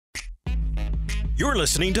You're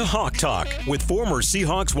listening to Hawk Talk with former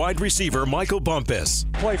Seahawks wide receiver Michael Bumpus.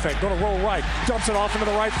 Play fake, going to roll right, dumps it off into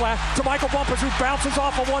the right flat to Michael Bumpus, who bounces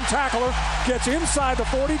off of one tackler, gets inside the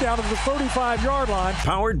 40 down to the 35-yard line.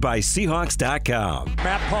 Powered by Seahawks.com.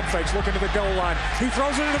 Matt pump fakes, looking to the goal line. He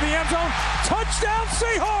throws it into the end zone. Touchdown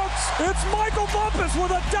Seahawks! It's Michael Bumpus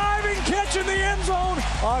with a diving catch in the end zone.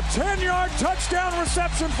 A 10-yard touchdown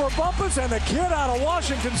reception for Bumpus, and the kid out of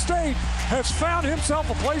Washington State has found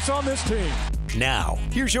himself a place on this team. Now,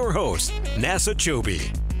 here's your host, NASA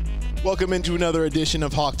Chobe. Welcome into another edition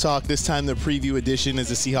of Hawk Talk. This time the preview edition as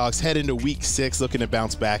the Seahawks head into Week 6, looking to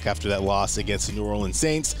bounce back after that loss against the New Orleans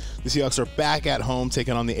Saints. The Seahawks are back at home,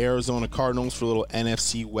 taking on the Arizona Cardinals for a little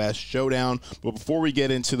NFC West showdown. But before we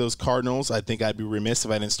get into those Cardinals, I think I'd be remiss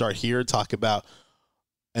if I didn't start here, talk about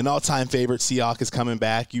an all-time favorite. Seahawk is coming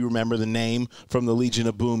back. You remember the name from the Legion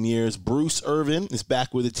of Boom years. Bruce Irvin is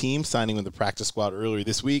back with the team, signing with the practice squad earlier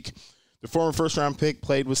this week. The former first-round pick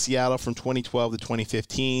played with Seattle from 2012 to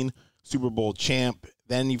 2015, Super Bowl champ.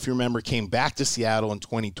 Then, if you remember, came back to Seattle in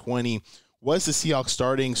 2020, was the Seahawks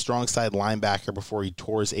starting strong side linebacker before he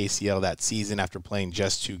tore his ACL that season after playing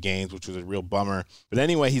just 2 games, which was a real bummer. But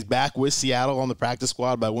anyway, he's back with Seattle on the practice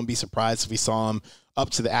squad, but I wouldn't be surprised if we saw him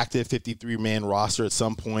up to the active 53-man roster at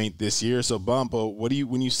some point this year. So, Bump,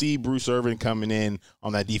 when you see Bruce Irvin coming in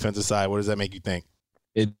on that defensive side, what does that make you think?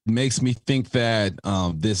 It makes me think that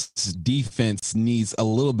this defense needs a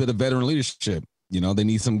little bit of veteran leadership. You know, they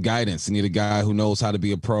need some guidance. They need a guy who knows how to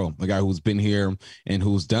be a pro, a guy who's been here and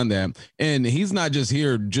who's done that. And he's not just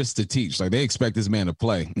here just to teach. Like, they expect this man to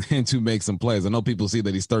play and to make some plays. I know people see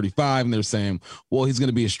that he's 35 and they're saying, well, he's going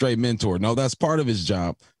to be a straight mentor. No, that's part of his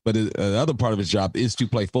job. But the other part of his job is to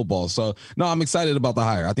play football. So, no, I'm excited about the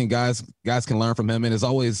hire. I think guys can learn from him. And it's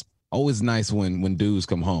always nice when dudes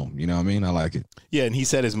come home. You know what I mean? I like it. Yeah, and he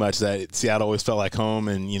said as much that Seattle always felt like home,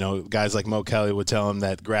 and, you know, guys like Mo Kelly would tell him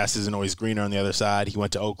that grass isn't always greener on the other side. He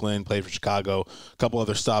went to Oakland, played for Chicago, a couple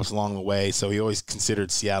other stops along the way, so he always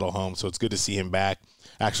considered Seattle home, so it's good to see him back.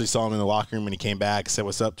 I actually saw him in the locker room when he came back, said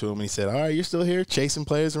what's up to him, and he said, all right, you're still here chasing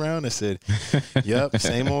players around? I said, yep,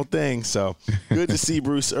 same old thing. So good to see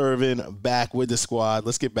Bruce Irvin back with the squad.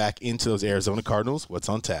 Let's get back into those Arizona Cardinals. What's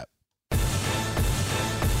on tap?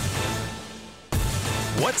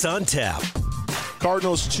 What's on tap?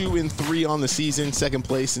 Cardinals 2-3 on the season, second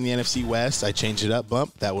place in the NFC West. I changed it up,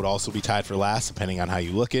 Bump. That would also be tied for last, depending on how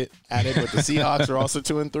you look at it. But the Seahawks are also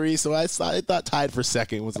 2-3, so I thought tied for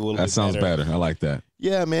second was a little bit better. That sounds better. I like that.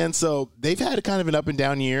 Yeah, man. So they've had kind of an up and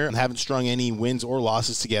down year and haven't strung any wins or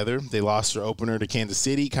losses together. They lost their opener to Kansas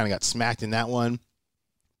City, kind of got smacked in that one.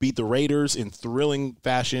 Beat the Raiders in thrilling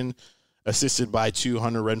fashion, assisted by 2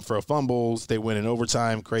 Hunter Renfrow fumbles. They win in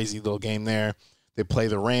overtime. Crazy little game there. They play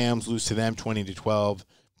the Rams, lose to them 20-12,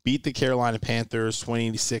 beat the Carolina Panthers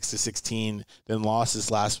 26-16, then lost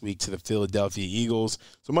this last week to the Philadelphia Eagles.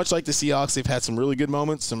 So much like the Seahawks, they've had some really good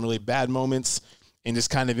moments, some really bad moments, and just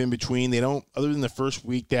kind of in between. They don't, other than the first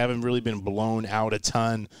week, they haven't really been blown out a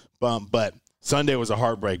ton. But Sunday was a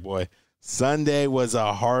heartbreak, boy. Sunday was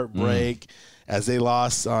a heartbreak as they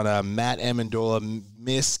lost on a Matt Amendola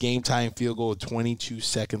missed game-time field goal with 22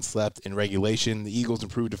 seconds left in regulation. The Eagles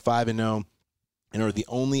improved to 5-0. And are the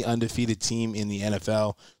only undefeated team in the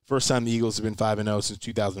NFL. First time the Eagles have been 5-0 since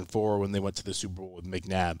 2004 when they went to the Super Bowl with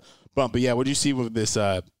McNabb. But yeah, what did you see with this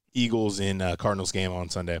Eagles in Cardinals game on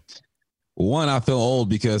Sunday? One, I feel old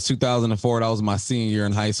because 2004, that was my senior year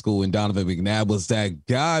in high school, and Donovan McNabb was that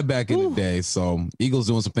guy back in the day. So Eagles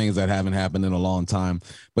doing some things that haven't happened in a long time.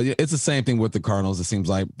 But yeah, it's the same thing with the Cardinals. It seems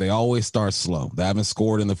like they always start slow. They haven't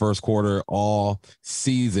scored in the first quarter all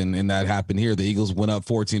season, and that happened here. The Eagles went up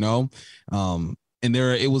 14-0. And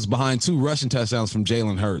it was behind 2 rushing touchdowns from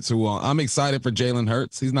Jalen Hurts, who I'm excited for Jalen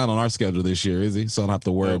Hurts. He's not on our schedule this year, is he? So I don't have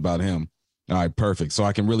to worry about him. All right, perfect. So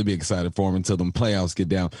I can really be excited for him until the playoffs get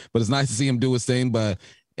down. But it's nice to see him do his thing.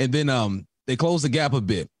 And then they closed the gap a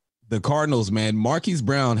bit. The Cardinals, man, Marquise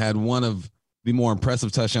Brown had one of the more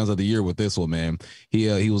impressive touchdowns of the year with this one, man.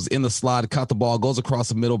 He was in the slot, caught the ball, goes across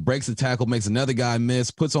the middle, breaks the tackle, makes another guy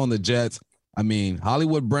miss, puts on the Jets. I mean,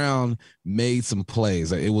 Hollywood Brown made some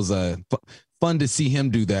plays. It was fun to see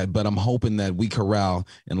him do that, but I'm hoping that we corral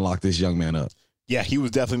and lock this young man up. Yeah, he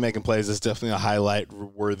was definitely making plays. It's definitely a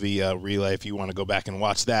highlight-worthy relay if you want to go back and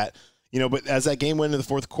watch that. You know, but as that game went into the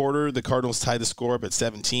fourth quarter, the Cardinals tied the score up at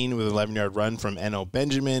 17 with an 11-yard run from Eno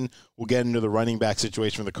Benjamin. We'll get into the running back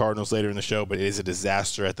situation for the Cardinals later in the show, but it is a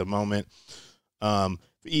disaster at the moment. The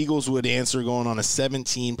Eagles would answer going on a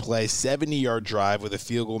 17-play, 70-yard drive with a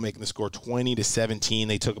field goal, making the score 20-17.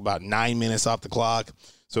 They took about 9 minutes off the clock.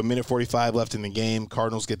 So a minute 45 left in the game.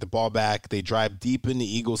 Cardinals get the ball back. They drive deep into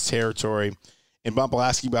Eagles territory. And Bump, I'll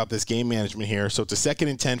ask you about this game management here. So it's a 2nd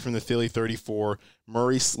and 10 from the Philly 34.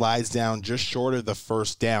 Murray slides down just short of the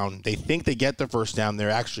first down. They think they get the first down. They're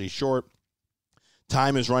actually short.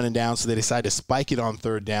 Time is running down, so they decide to spike it on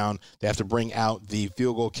 3rd down. They have to bring out the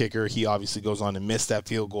field goal kicker. He obviously goes on to miss that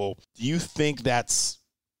field goal. What do you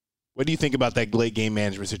think about that late game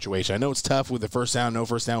management situation? I know it's tough with the first down, no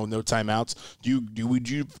first down, with no timeouts. Would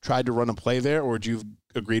you try to run a play there, or would you have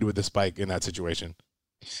agreed with the spike in that situation?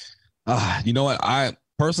 You know what? I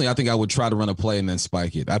think I would try to run a play and then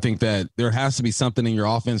spike it. I think that there has to be something in your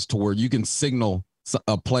offense to where you can signal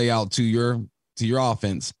a play out to your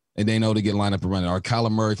offense, and they know to get lined up and run it. Or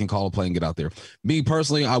Kyler Murray can call a play and get out there. Me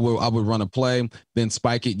personally, I would run a play, then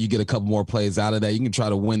spike it. You get a couple more plays out of that. You can try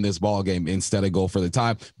to win this ball game instead of go for the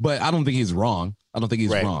tie. But I don't think he's wrong. I don't think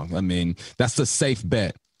he's wrong. I mean, that's the safe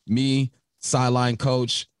bet. Me, sideline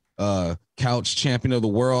coach, couch champion of the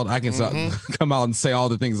world, I can come out and say all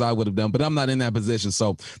the things I would have done, but I'm not in that position.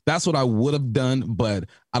 So that's what I would have done, but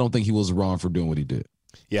I don't think he was wrong for doing what he did.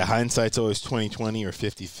 Yeah, hindsight's always 20/20 or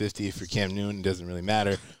 50/50. If you're Cam Newton, it doesn't really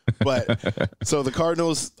matter. But so the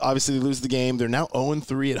Cardinals obviously lose the game. They're now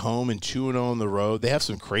 0-3 at home and 2-0 on the road. They have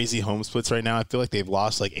some crazy home splits right now. I feel like they've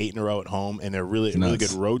lost like 8 in a row at home, and they're really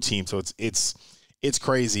good road team. So it's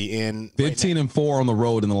crazy. And 15-4 on the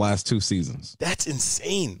road in the last 2 seasons. That's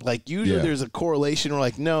insane. Like usually there's a correlation where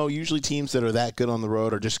like, no, usually teams that are that good on the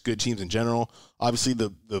road are just good teams in general. Obviously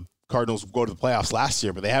the Cardinals go to the playoffs last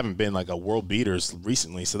year, but they haven't been like a world beaters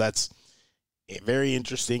recently. So that's very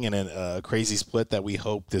interesting and a crazy split that we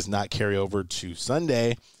hope does not carry over to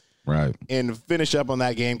Sunday. Right. And to finish up on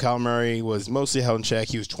that game, Kyler Murray was mostly held in check.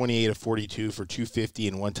 He was 28 of 42 for 250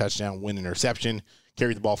 and 1 touchdown, 1 interception.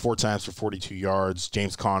 Carried the ball 4 times for 42 yards.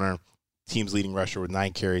 James Conner, team's leading rusher with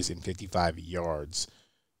 9 carries and 55 yards.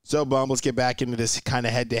 So, Bum, let's get back into this kind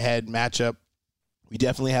of head-to-head matchup. We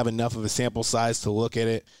definitely have enough of a sample size to look at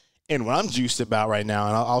it. And what I'm juiced about right now,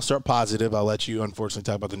 and I'll start positive. I'll let you, unfortunately,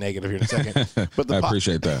 talk about the negative here in a second. But I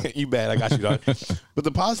appreciate that. You bet. I got you, dog. But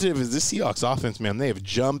the positive is this Seahawks offense, man, they have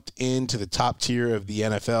jumped into the top tier of the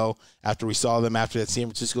NFL after we saw them after that San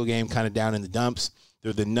Francisco game kind of down in the dumps.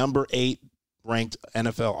 They're the number 8 ranked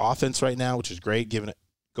NFL offense right now, which is great,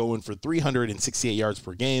 going for 368 yards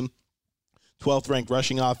per game. 12th ranked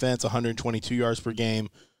rushing offense, 122 yards per game.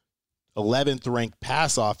 11th ranked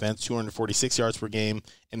pass offense, 246 yards per game,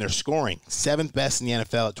 and they're scoring 7th best in the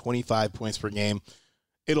NFL at 25 points per game.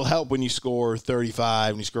 It'll help when you score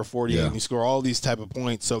 35, when you score 48, when you score all these type of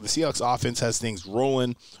points. So the Seahawks offense has things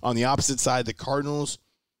rolling. On the opposite side, the Cardinals,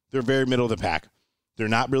 they're very middle of the pack. They're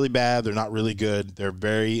not really bad. They're not really good. They're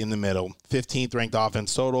very in the middle. 15th ranked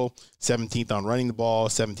offense total, 17th on running the ball,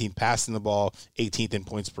 17th passing the ball, 18th in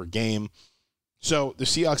points per game. So the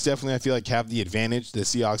Seahawks definitely, I feel like, have the advantage. The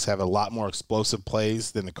Seahawks have a lot more explosive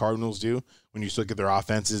plays than the Cardinals do when you look at their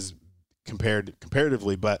offenses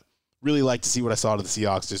comparatively. But really like to see what I saw to the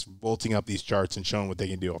Seahawks, just bolting up these charts and showing what they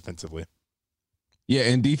can do offensively. Yeah,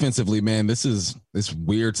 and defensively, man, it's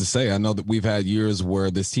weird to say. I know that we've had years where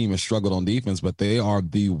this team has struggled on defense, but they are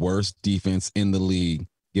the worst defense in the league,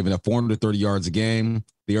 giving up 430 yards a game.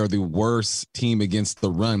 They are the worst team against the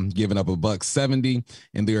run, giving up $170,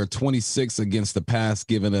 and they are 26 against the pass,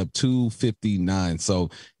 giving up 259. So,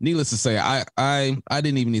 needless to say, I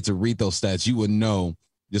didn't even need to read those stats. You would know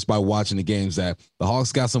just by watching the games that the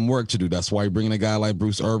Hawks got some work to do. That's why you're bringing a guy like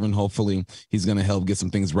Bruce Irvin. Hopefully, he's going to help get some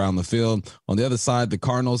things around the field. On the other side, the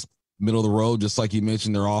Cardinals, middle of the road, just like you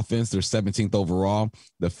mentioned, their offense, they're 17th overall,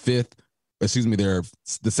 they're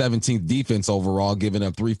the 17th defense overall, giving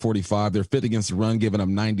up 345. They're 5th against the run, giving up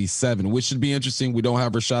 97, which should be interesting. We don't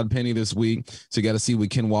have Rashad Penny this week, so you got to see what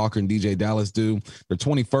Ken Walker and DJ Dallas do. They're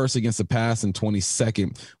 21st against the pass and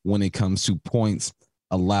 22nd when it comes to points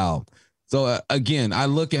allowed. So, again, I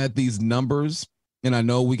look at these numbers, and I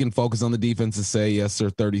know we can focus on the defense and say, yes, they're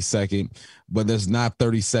 32nd, but there's not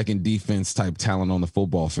 32nd defense type talent on the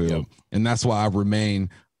football field. Yep. And that's why I remain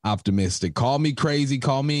optimistic. Call me crazy,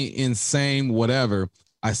 call me insane, whatever.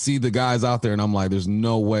 I see the guys out there, and I'm like, there's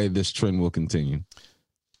no way this trend will continue.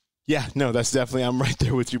 Yeah, no, that's definitely, I'm right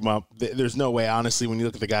there with you, Mom. There's no way. Honestly, when you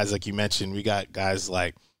look at the guys like you mentioned, we got guys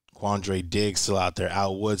like Quandre Diggs still out there,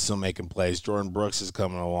 Al Wood still making plays, Jordan Brooks is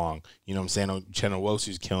coming along. You know what I'm saying? Uchenna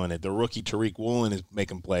Nwosu's killing it. The rookie Tariq Woolen is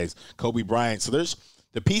making plays. Kobe Bryant. So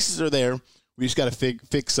the pieces are there. We just got to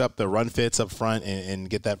fix up the run fits up front and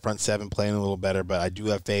get that front seven playing a little better. But I do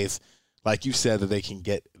have faith, like you said, that they can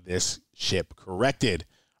get this ship corrected.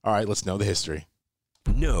 All right, let's know the history.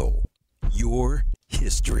 Know your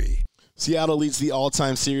history. Seattle leads the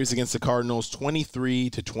all-time series against the Cardinals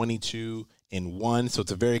 23-22 8-1. So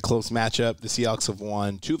it's a very close matchup. The Seahawks have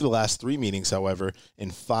won 2 of the last 3 meetings, however,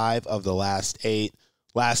 and 5 of the last 8.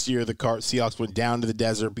 Last year, the Seahawks went down to the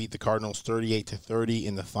desert, beat the Cardinals 38-30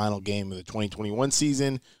 in the final game of the 2021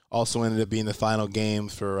 season. Also ended up being the final game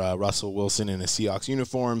for Russell Wilson in a Seahawks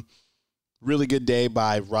uniform. Really good day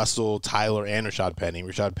by Russell, Tyler, and Rashad Penny.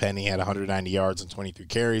 Rashad Penny had 190 yards and 23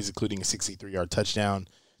 carries, including a 63-yard touchdown.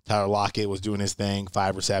 Tyler Lockett was doing his thing,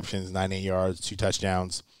 5 receptions, 98 yards, 2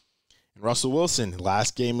 touchdowns. And Russell Wilson,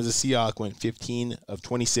 last game as a Seahawk, went 15 of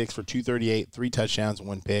 26 for 238, 3 touchdowns,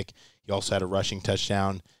 1 pick. He also had a rushing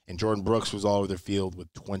touchdown. And Jordan Brooks was all over the field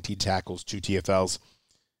with 20 tackles, 2 TFLs.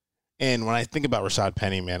 And when I think about Rashad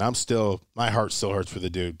Penny, man, my heart still hurts for the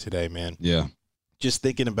dude today, man. Yeah. Just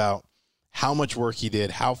thinking about how much work he did,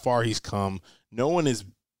 how far he's come. No one has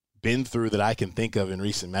been through that I can think of in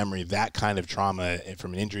recent memory, that kind of trauma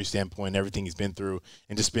from an injury standpoint, everything he's been through,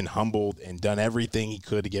 and just been humbled and done everything he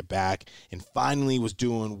could to get back, and finally was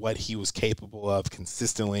doing what he was capable of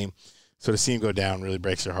consistently. So to see him go down really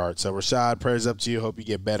breaks your heart. So Rashad, prayers up to you. Hope you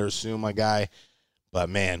get better soon, my guy. But,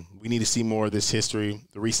 man, we need to see more of this history.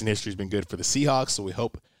 The recent history has been good for the Seahawks, so we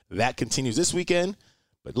hope that continues this weekend.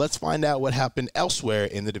 But let's find out what happened elsewhere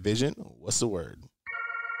in the division. What's the word?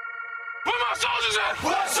 Where my soldiers at?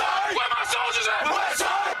 West side! Where my soldiers at? West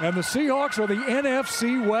side! And the Seahawks are the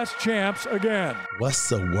NFC West champs again. What's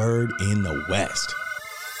the word in the West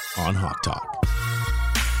on Hawk Talk?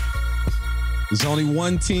 There's only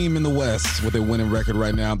one team in the West with a winning record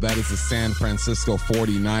right now. That is the San Francisco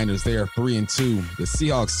 49ers. They are 3-2. The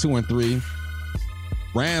Seahawks 2-3.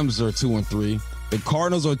 Rams are 2-3. The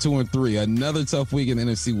Cardinals are 2-3. Another tough week in the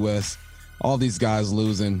NFC West. All these guys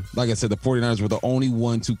losing. Like I said, the 49ers were the only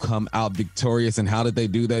one to come out victorious. And how did they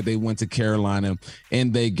do that? They went to Carolina,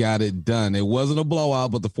 and they got it done. It wasn't a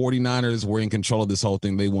blowout, but the 49ers were in control of this whole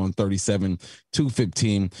thing. They won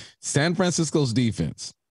 37-15. San Francisco's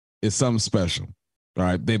defense is something special. All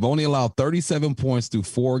right. They've only allowed 37 points through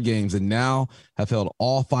 4 games and now have held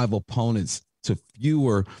all 5 opponents to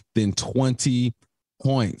fewer than 20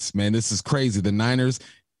 points. Man, this is crazy. The Niners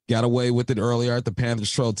got away with it earlier. The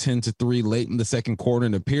Panthers trailed 10-3 late in the second quarter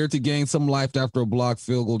and appeared to gain some life after a blocked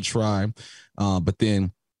field goal try. But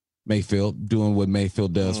then Mayfield doing what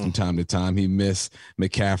Mayfield does from time to time. He missed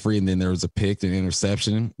McCaffrey, and then there was a pick, an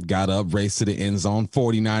interception, got up, raced to the end zone.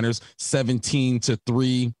 49ers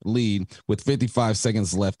 17-3 lead with 55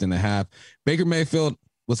 seconds left in the half. Baker Mayfield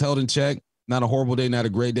was held in check. Not a horrible day, not a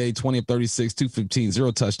great day. 20 of 36, 215,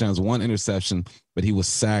 0 touchdowns, 1 interception, but he was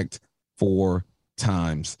sacked 4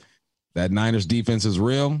 times. That Niners defense is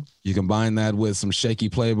real. You combine that with some shaky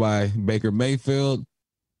play by Baker Mayfield,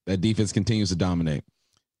 that defense continues to dominate.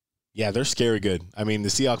 Yeah, they're scary good. I mean, the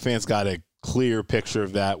Seahawks fans got a clear picture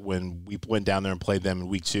of that when we went down there and played them in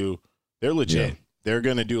week 2. They're legit. Yeah. They're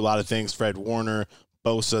going to do a lot of things. Fred Warner,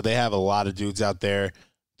 Bosa, they have a lot of dudes out there.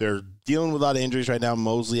 They're dealing with a lot of injuries right now.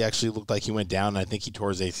 Mosley actually looked like he went down, and I think he tore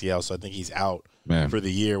his ACL, so I think he's out for the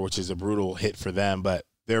year, which is a brutal hit for them. But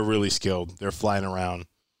they're really skilled. They're flying around.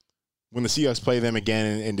 When the Seahawks play them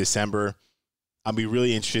again in December, I'll be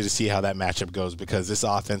really interested to see how that matchup goes because this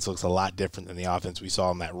offense looks a lot different than the offense we saw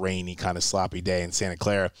on that rainy, kind of sloppy day in Santa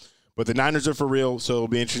Clara. But the Niners are for real, so it'll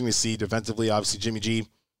be interesting to see. Defensively, obviously, Jimmy G,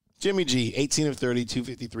 18 of 30,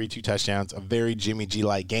 253, 2 touchdowns, a very Jimmy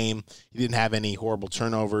G-like game. He didn't have any horrible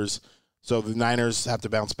turnovers. So the Niners have to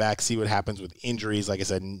bounce back, see what happens with injuries. Like I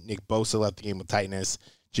said, Nick Bosa left the game with tightness.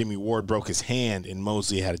 Jimmy Ward broke his hand, and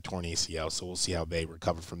Mosley had a torn ACL, so we'll see how they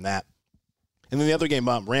recover from that. And then the other game,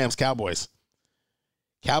 Rams, Cowboys.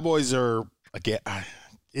 Cowboys are, again, I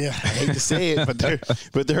hate to say it,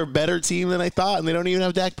 but they're a better team than I thought, and they don't even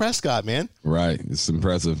have Dak Prescott, man. Right. It's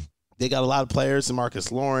impressive. They got a lot of players,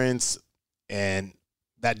 Marcus Lawrence, and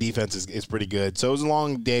that defense is pretty good. So it was a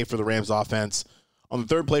long day for the Rams offense. On the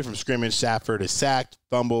third play from scrimmage, Stafford is sacked,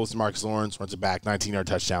 fumbles, Marcus Lawrence runs it back, 19-yard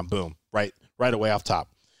touchdown, boom, right away off top.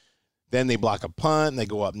 Then they block a punt, and they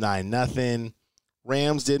go up 9-0.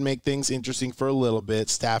 Rams did make things interesting for a little bit.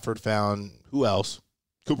 Stafford found, who else?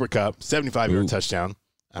 Cooper Kupp, 75-yard touchdown.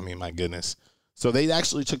 I mean, my goodness. So they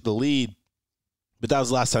actually took the lead, but that was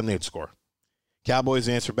the last time they would score. Cowboys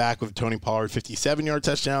answer back with Tony Pollard, 57-yard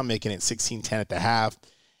touchdown, making it 16-10 at the half.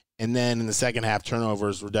 And then in the second half,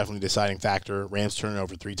 turnovers were definitely a deciding factor. Rams turn it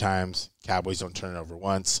over 3 times. Cowboys don't turn it over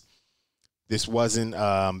once. This wasn't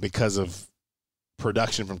because of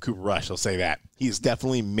production from Cooper Rush, I'll say that. He's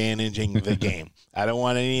definitely managing the game. I don't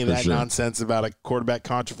want any of that nonsense about a quarterback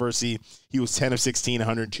controversy. He was 10 of 16,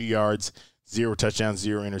 102 yards, 0 touchdowns,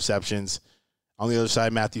 0 interceptions. On the other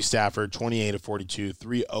side, Matthew Stafford, 28 of 42,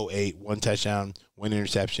 308, 1 touchdown, 1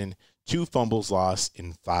 interception, 2 fumbles lost,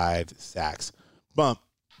 and 5 sacks. Bump,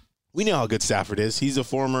 we know how good Stafford is. He's a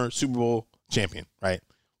former Super Bowl champion, right?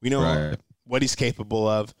 We know what he's capable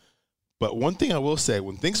of. But one thing I will say,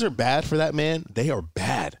 when things are bad for that man, they are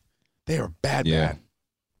bad. They are bad.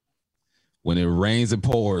 When it rains, it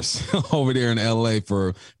pours over there in LA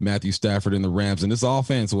for Matthew Stafford and the Rams. And this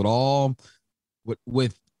offense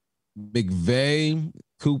with McVay,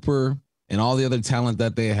 Cooper, and all the other talent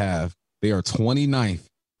that they have, they are 29th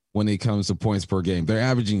when it comes to points per game. They're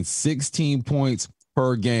averaging 16 points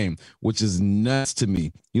per game, which is nuts to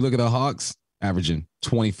me. You look at the Hawks, averaging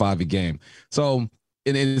 25 a game. So,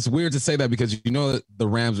 and it's weird to say that because you know the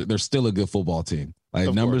Rams, they're still a good football team.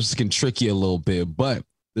 Like numbers can trick you a little bit, but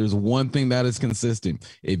there's one thing that is consistent.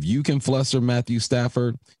 If you can fluster Matthew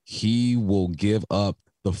Stafford, he will give up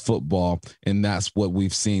the football, and that's what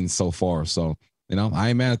we've seen so far. So, I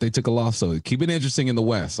ain't mad if they took a loss. So keep it interesting in the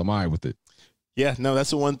West. I'm all right with it. Yeah, no, that's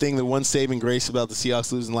the one thing, the one saving grace about the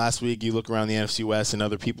Seahawks losing last week. You look around the NFC West and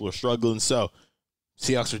other people are struggling. So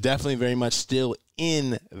Seahawks are definitely very much still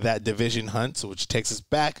in that division hunt, so which takes us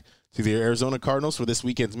back to the Arizona Cardinals for this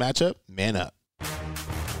weekend's matchup. Man up. Hey,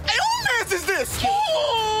 who man's is this? Who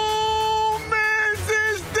man's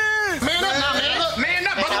is this? Man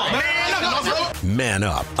up, brother. Man up. Man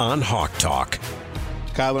up on Hawk Talk.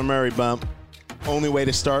 Kyler Murray bump. Only way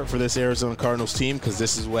to start for this Arizona Cardinals team, because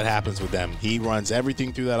this is what happens with them. He runs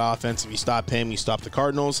everything through that offense. If you stop him, you stop the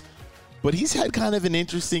Cardinals. But he's had kind of an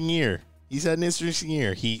interesting year. He signed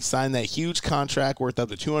that huge contract worth up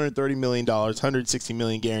to $230 million, $160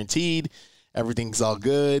 million guaranteed. Everything's all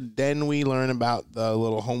good. Then we learn about the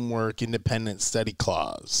little homework independent study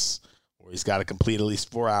clause, where he's got to complete at least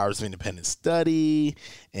 4 hours of independent study.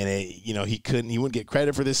 And he wouldn't get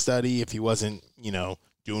credit for this study if he wasn't,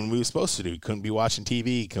 doing what he was supposed to do. He couldn't be watching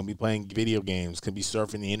TV, couldn't be playing video games, couldn't be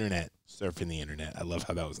surfing the internet. I love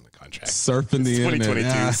how that was in the contract. Surfing the internet.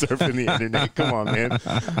 2022, surfing the internet. Come on, man.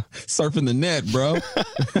 Surfing the net, bro.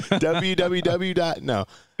 www. No.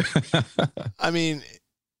 I mean,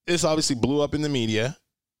 this obviously blew up in the media,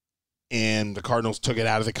 and the Cardinals took it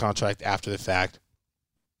out of the contract after the fact.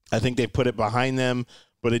 I think they put it behind them,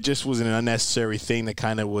 but it just was an unnecessary thing that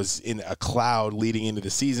kind of was in a cloud leading into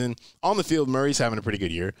the season. On the field, Murray's having a pretty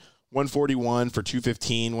good year. 141 for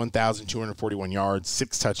 215, 1,241 yards,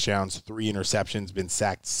 6 touchdowns, 3 interceptions, been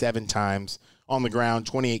sacked 7 times. On the ground,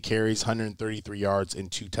 28 carries, 133 yards,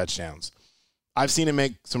 and 2 touchdowns. I've seen him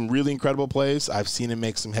make some really incredible plays. I've seen him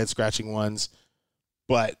make some head-scratching ones,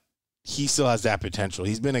 but he still has that potential.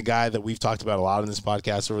 He's been a guy that we've talked about a lot in this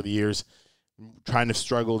podcast over the years, trying to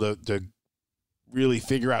struggle to really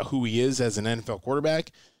figure out who he is as an NFL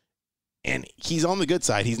quarterback. And he's on the good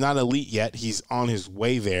side. He's not elite yet. He's on his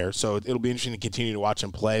way there. So it'll be interesting to continue to watch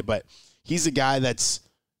him play. But he's a guy that's,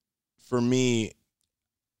 for me,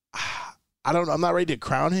 I'm not ready to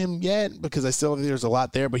crown him yet because I still think there's a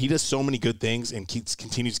lot there. But he does so many good things and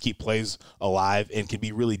continues to keep plays alive and can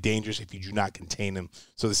be really dangerous if you do not contain him.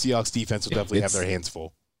 So the Seahawks defense will definitely have their hands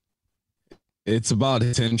full. It's about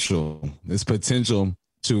potential. It's potential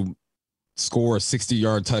to score a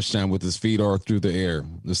 60-yard touchdown with his feet or through the air.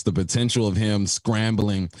 It's the potential of him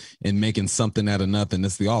scrambling and making something out of nothing.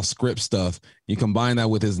 It's the off-script stuff. You combine that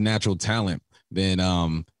with his natural talent,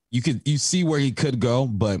 then you see where he could go,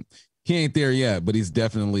 but he ain't there yet. But he's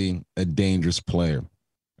definitely a dangerous player.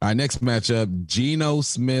 All right, next matchup: Geno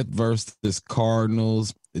Smith versus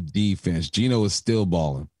Cardinals defense. Geno is still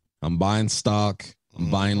balling. I'm buying stock. I'm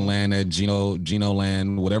buying land at Geno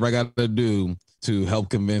land. Whatever I got to do to help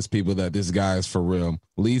convince people that this guy is for real.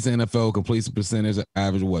 Leads the NFL completion percentage,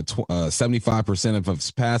 average 75% of his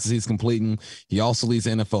passes he's completing. He also leads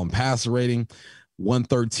the NFL in passer rating,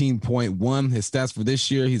 113.1. His stats for this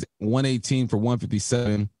year, he's 118 for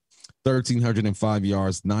 157, 1,305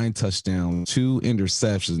 yards, 9 touchdowns, 2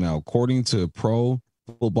 interceptions. Now, according to Pro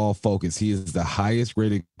Football Focus, he is the highest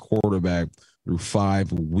rated quarterback through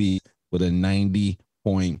 5 weeks with a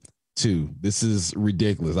 90.2. This is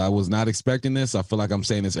ridiculous. I was not expecting this. I feel like I'm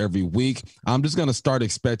saying this every week. I'm just going to start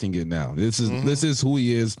expecting it now. This is who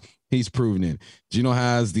he is. He's proven it. Geno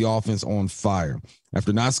has the offense on fire.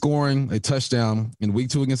 After not scoring a touchdown in week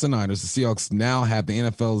 2 against the Niners, the Seahawks now have the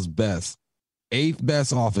NFL's eighth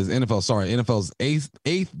best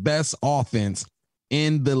offense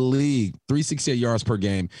in the league, 368 yards per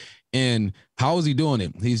game. And how is he doing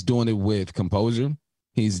it? He's doing it with composure.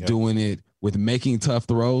 He's doing it with making tough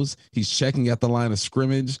throws. He's checking at the line of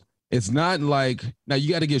scrimmage. It's not like, now you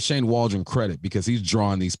got to give Shane Waldron credit because he's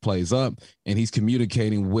drawing these plays up and he's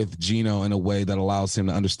communicating with Geno in a way that allows him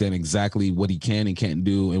to understand exactly what he can and can't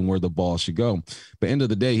do and where the ball should go. But end of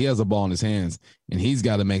the day, he has a ball in his hands and he's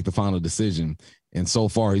got to make the final decision. And so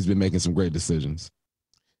far, he's been making some great decisions.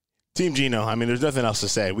 Team Geno. I mean, there's nothing else to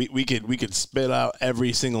say. We could spit out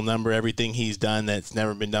every single number, everything he's done that's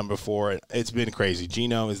never been done before. It's been crazy.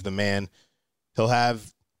 Geno is the man. He'll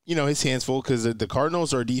have, his hands full because the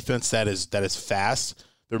Cardinals are a defense that is fast.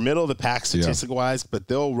 They're middle of the pack statistic-wise, but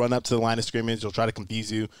they'll run up to the line of scrimmage. They'll try to confuse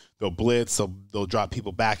you. They'll blitz. They'll drop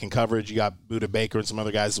people back in coverage. You got Budda Baker and some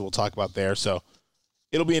other guys that we'll talk about there. So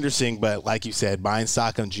it'll be interesting, but like you said, buying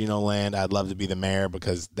stock on Geno land, I'd love to be the mayor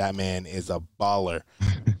because that man is a baller.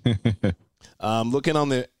 Looking on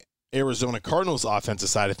the Arizona Cardinals offensive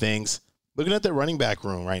side of things, looking at their running back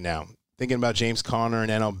room right now, thinking about James Conner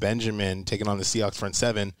and Eno Benjamin taking on the Seahawks front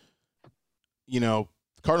seven,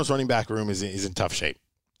 Cardinals running back room is in tough shape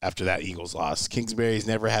after that Eagles loss. Kingsbury's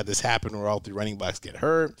never had this happen where all three running backs get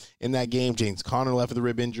hurt in that game. James Conner left with a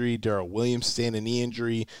rib injury. Darrell Williams sustained a knee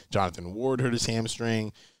injury. Jonathan Ward hurt his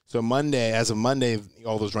hamstring. So as of Monday,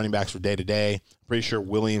 all those running backs were day-to-day. Pretty sure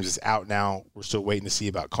Williams is out now. We're still waiting to see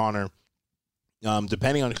about Conner.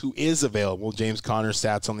 Depending on who is available, James Conner's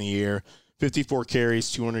stats on the year, 54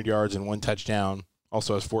 carries, 200 yards, and 1 touchdown.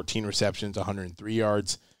 Also has 14 receptions, 103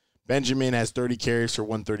 yards. Benjamin has 30 carries for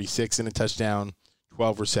 136 and a touchdown,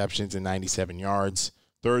 12 receptions and 97 yards.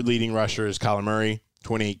 Third leading rusher is Kyler Murray,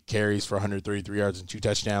 28 carries for 133 yards and 2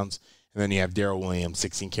 touchdowns. And then you have Darrell Williams,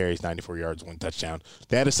 16 carries, 94 yards, 1 touchdown.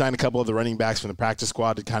 They had to sign a couple of the running backs from the practice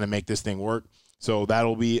squad to kind of make this thing work. So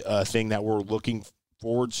that'll be a thing that we're looking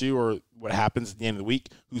forward to, or what happens at the end of the week,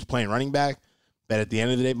 who's playing running back. But at the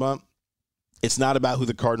end of the day, Bump, it's not about who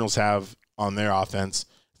the Cardinals have on their offense.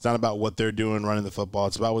 It's not about what they're doing running the football.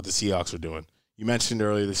 It's about what the Seahawks are doing. You mentioned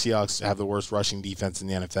earlier the Seahawks have the worst rushing defense in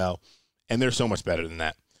the NFL, and they're so much better than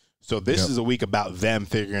that. So this is a week about them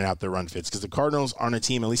figuring out their run fits because the Cardinals aren't a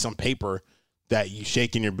team, at least on paper, that you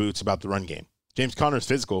shake in your boots about the run game. James Conner's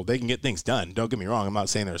physical. They can get things done. Don't get me wrong. I'm not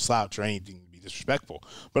saying they're a slouch or anything to be disrespectful,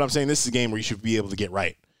 but I'm saying this is a game where you should be able to get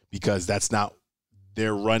right because that's not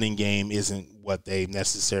their running game isn't what they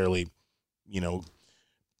necessarily,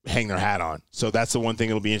 hang their hat on. So that's the one thing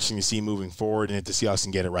it'll be interesting to see moving forward, and if the Seahawks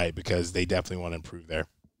can get it right because they definitely want to improve there.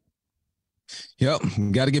 Yep,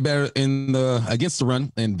 got to get better against the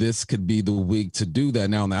run, and this could be the week to do that.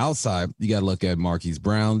 Now on the outside, you got to look at Marquise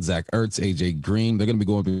Brown, Zach Ertz, AJ Green. They're going to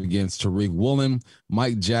be going up against Tariq Woolen,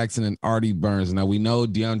 Mike Jackson, and Artie Burns. Now we know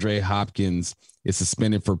DeAndre Hopkins is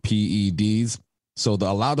suspended for PEDs, so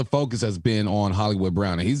a lot of the focus has been on Hollywood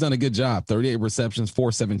Brown, and he's done a good job. 38 receptions,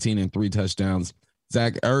 417, and 3 touchdowns.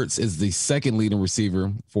 Zach Ertz is the second leading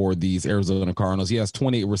receiver for these Arizona Cardinals. He has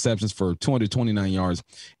 28 receptions for 229 yards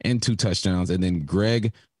and 2 touchdowns. And then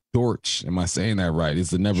Greg Dortch, am I saying that right?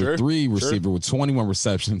 Is the number 3 receiver with 21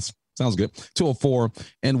 receptions. Sounds good. 204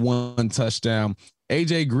 and 1 touchdown.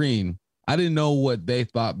 AJ Green, I didn't know what they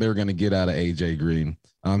thought they were going to get out of AJ Green.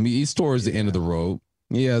 He's towards the end of the road.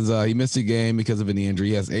 He missed a game because of an injury.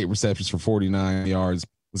 He has 8 receptions for 49 yards,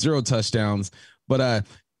 0 touchdowns. But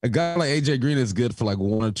a guy like AJ Green is good for like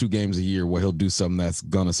 1 or 2 games a year where he'll do something that's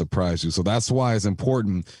going to surprise you. So that's why it's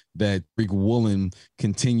important that Tariq Woolen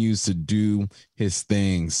continues to do his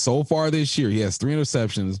thing. So far this year, he has 3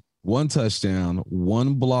 interceptions, 1 touchdown,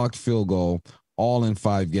 1 blocked field goal, all in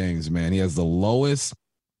 5 games, man. He has the lowest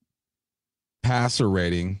passer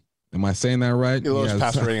rating. Am I saying that right? The lowest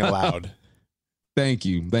passer rating allowed. Thank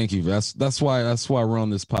you. That's why we're on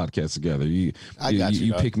this podcast together. You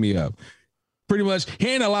pick me up. Pretty much, he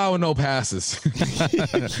ain't allowing no passes.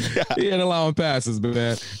 He ain't allowing passes,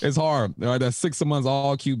 man. It's hard. All right, that's 6 amongst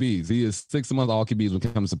all QBs. He is 6 amongst all QBs when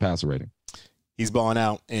it comes to passer rating. He's balling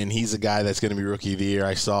out, and he's a guy that's going to be Rookie of the Year.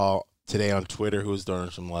 I saw today on Twitter who was throwing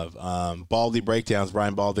him some love. Baldy Breakdowns,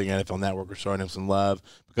 Brian Baldy, NFL Network, was showing him some love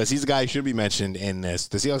because he's a guy who should be mentioned in this.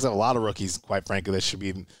 The Seahawks have a lot of rookies, quite frankly, that should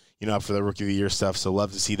be up for the Rookie of the Year stuff, so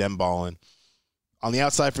love to see them balling. On the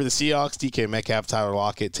outside for the Seahawks, DK Metcalf, Tyler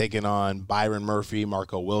Lockett taking on Byron Murphy,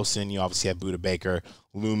 Marco Wilson. You obviously have Budda Baker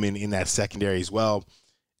looming in that secondary as well.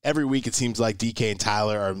 Every week it seems like DK and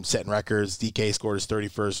Tyler are setting records. DK scored his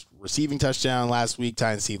 31st receiving touchdown last week,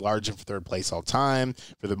 tying Steve Largent for 3rd place all time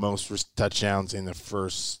for the most touchdowns in the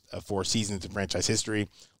first 4 seasons in franchise history.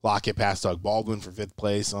 Lockett passed Doug Baldwin for 5th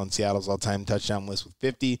place on Seattle's all-time touchdown list with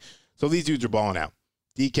 50. So these dudes are balling out.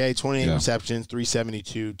 DK, 28 receptions,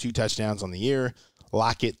 372, 2 touchdowns on the year.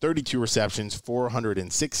 Lockett, 32 receptions,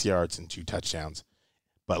 406 yards, and 2 touchdowns.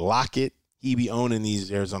 But Lockett, he be owning these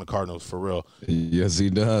Arizona Cardinals for real. Yes, he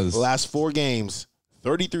does. The last 4 games,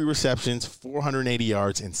 33 receptions, 480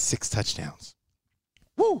 yards, and 6 touchdowns.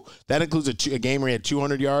 Woo! That includes a game where he had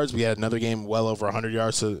 200 yards. We had another game well over 100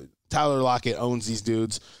 yards. So Tyler Lockett owns these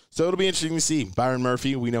dudes. So it'll be interesting to see. Byron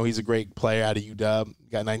Murphy, we know he's a great player out of UW.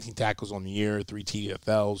 Got 19 tackles on the year, 3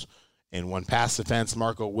 TFLs, and 1 pass defense.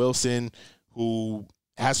 Marco Wilson, who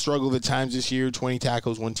has struggled at times this year. 20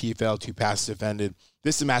 tackles, 1 TFL, 2 passes defended.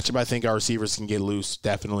 This is a matchup I think our receivers can get loose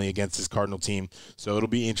definitely against this Cardinal team. So it'll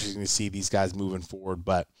be interesting to see these guys moving forward.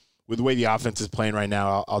 But with the way the offense is playing right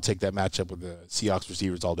now, I'll take that matchup with the Seahawks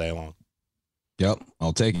receivers all day long. Yep,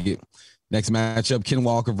 I'll take it. Next matchup, Ken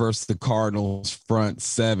Walker versus the Cardinals front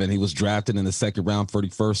 7. He was drafted in the 2nd round,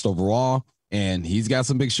 31st overall, and he's got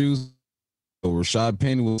some big shoes. So Rashad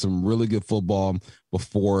Penny was some really good football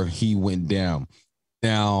before he went down.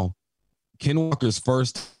 Now, Ken Walker's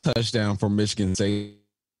first touchdown for Michigan State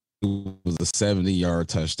was a 70-yard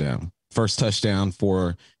touchdown. First touchdown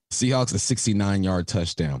for Seahawks, a 69-yard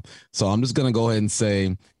touchdown. So I'm just going to go ahead and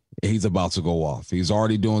say he's about to go off. He's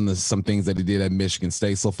already doing some things that he did at Michigan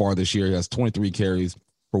State so far this year. He has 23 carries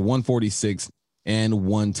for 146 and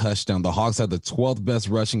 1 touchdown. The Hawks had the 12th best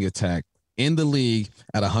rushing attack in the league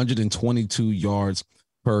at 122 yards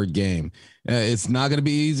per game. It's not going to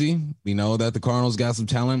be easy. We know that the Cardinals got some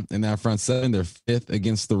talent in that front 7. They're 5th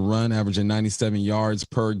against the run, averaging 97 yards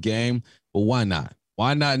per game. But why not?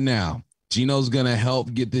 Why not now? Geno's going to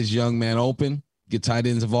help get this young man open, get tight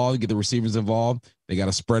ends involved, get the receivers involved. They got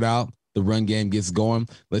to spread out. The run game gets going.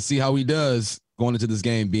 Let's see how he does going into this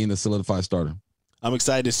game being a solidified starter. I'm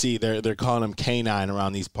excited to see they're calling him K9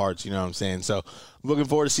 around these parts. You know what I'm saying? So I'm looking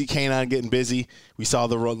forward to see K9 getting busy. We saw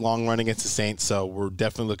the long run against the Saints, so we're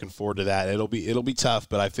definitely looking forward to that. It'll be tough,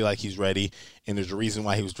 but I feel like he's ready, and there's a reason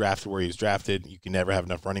why he was drafted where he was drafted. You can never have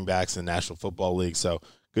enough running backs in the National Football League, so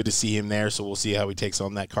good to see him there. So we'll see how he takes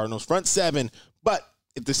on that Cardinals front 7. But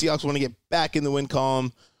if the Seahawks want to get back in the win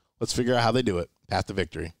column, let's figure out how they do it. Path to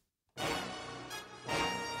victory.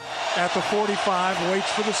 At the 45,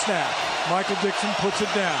 waits for the snap. Michael Dickson puts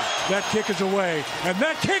it down. That kick is away, and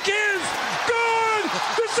that kick is good!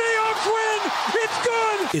 The Seahawks win! It's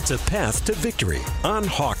good! It's a path to victory on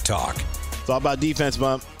Hawk Talk. It's all about defense,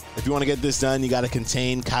 Bump. If you want to get this done, you got to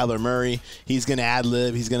contain Kyler Murray. He's going to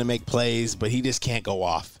ad-lib. He's going to make plays, but he just can't go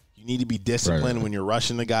off. You need to be disciplined when you're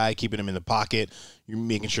rushing the guy, keeping him in the pocket. You're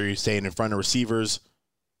making sure you're staying in front of receivers.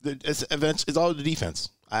 It's all the defense.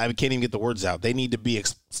 I can't even get the words out. They need to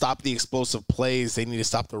stop the explosive plays. They need to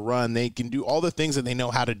stop the run. They can do all the things that they know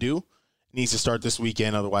how to do. It needs to start this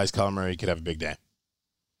weekend. Otherwise, Kyler Murray could have a big day.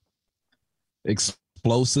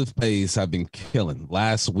 Explosive plays have been killing.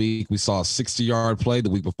 Last week, we saw a 60-yard play. The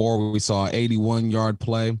week before, we saw an 81-yard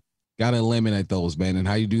play. Got to eliminate those, man. And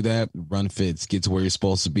how you do that? Run fits, get to where you're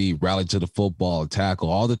supposed to be, rally to the football, tackle,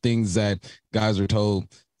 all the things that guys are told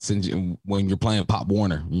when you're playing Pop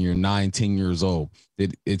Warner, when you're 9-10 years old.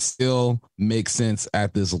 It still makes sense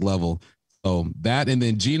at this level. So that, and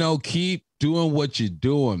then Geno, keep doing what you're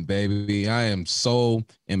doing, baby. I am so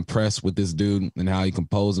impressed with this dude and how he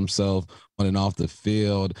composed himself on and off the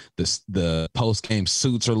field. The post-game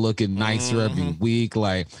suits are looking nicer every week.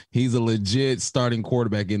 Like, he's a legit starting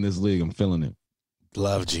quarterback in this league. I'm feeling it.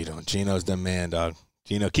 Love Geno. Geno's the man, dog.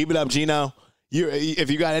 Geno, keep it up, Geno. If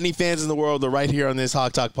you got any fans in the world, they're right here on this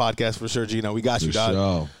Hawk Talk podcast for sure, Geno. We got you,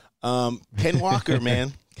 dog. Ken Walker,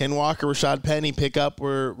 man. Ken Walker, Rashad Penny, pick up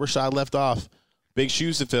where Rashad left off. Big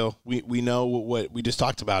shoes to fill. We know what we just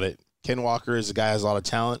talked about it. Ken Walker is a guy who has a lot of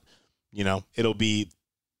talent. You know, it'll be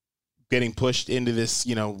getting pushed into this,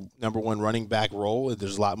 number 1 running back role.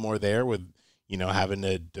 There's a lot more there with, having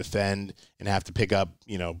to defend and have to pick up,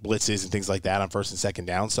 blitzes and things like that on first and second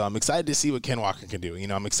down. So I'm excited to see what Ken Walker can do.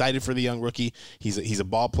 I'm excited for the young rookie. He's a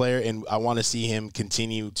ball player, and I want to see him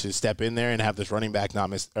continue to step in there and have this running back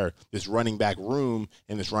this running back room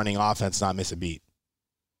and this running offense not miss a beat.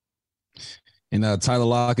 And Tyler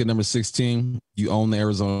Lockett, number 16, you own the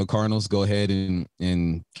Arizona Cardinals. Go ahead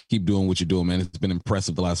and keep doing what you're doing, man. It's been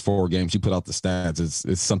impressive the last 4 games. You put out the stats.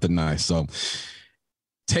 It's something nice. So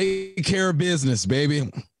take care of business, baby.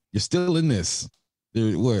 You're still in this.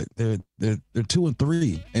 They're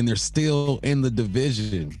 2-3, and they're still in the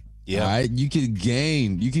division. Yeah, right? You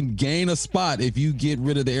can gain a spot if you get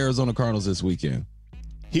rid of the Arizona Cardinals this weekend.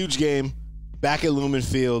 Huge game back at Lumen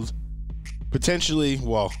Field. Potentially,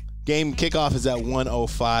 game kickoff is at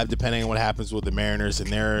 1:05, depending on what happens with the Mariners and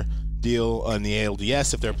their deal on the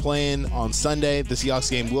ALDS. If they're playing on Sunday, the Seahawks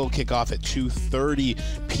game will kick off at 2:30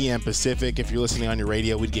 p.m. Pacific. If you're listening on your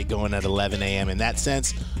radio, we'd get going at 11 a.m. in that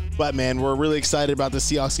sense. But, man, we're really excited about the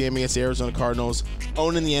Seahawks game against the Arizona Cardinals.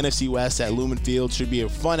 Owning the NFC West at Lumen Field should be a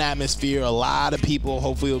fun atmosphere. A lot of people,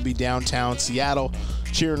 hopefully, will be downtown Seattle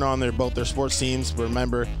cheering on both their sports teams. But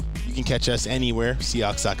remember, you can catch us anywhere,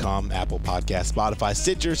 Seahawks.com, Apple Podcasts, Spotify,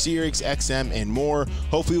 Stitcher, Sirius, XM, and more.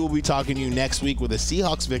 Hopefully we'll be talking to you next week with a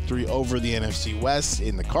Seahawks victory over the NFC West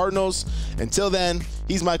in the Cardinals. Until then,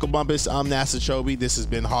 he's Michael Bumpus. I'm Nasa Chobe. This has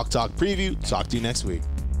been Hawk Talk Preview. Talk to you next week.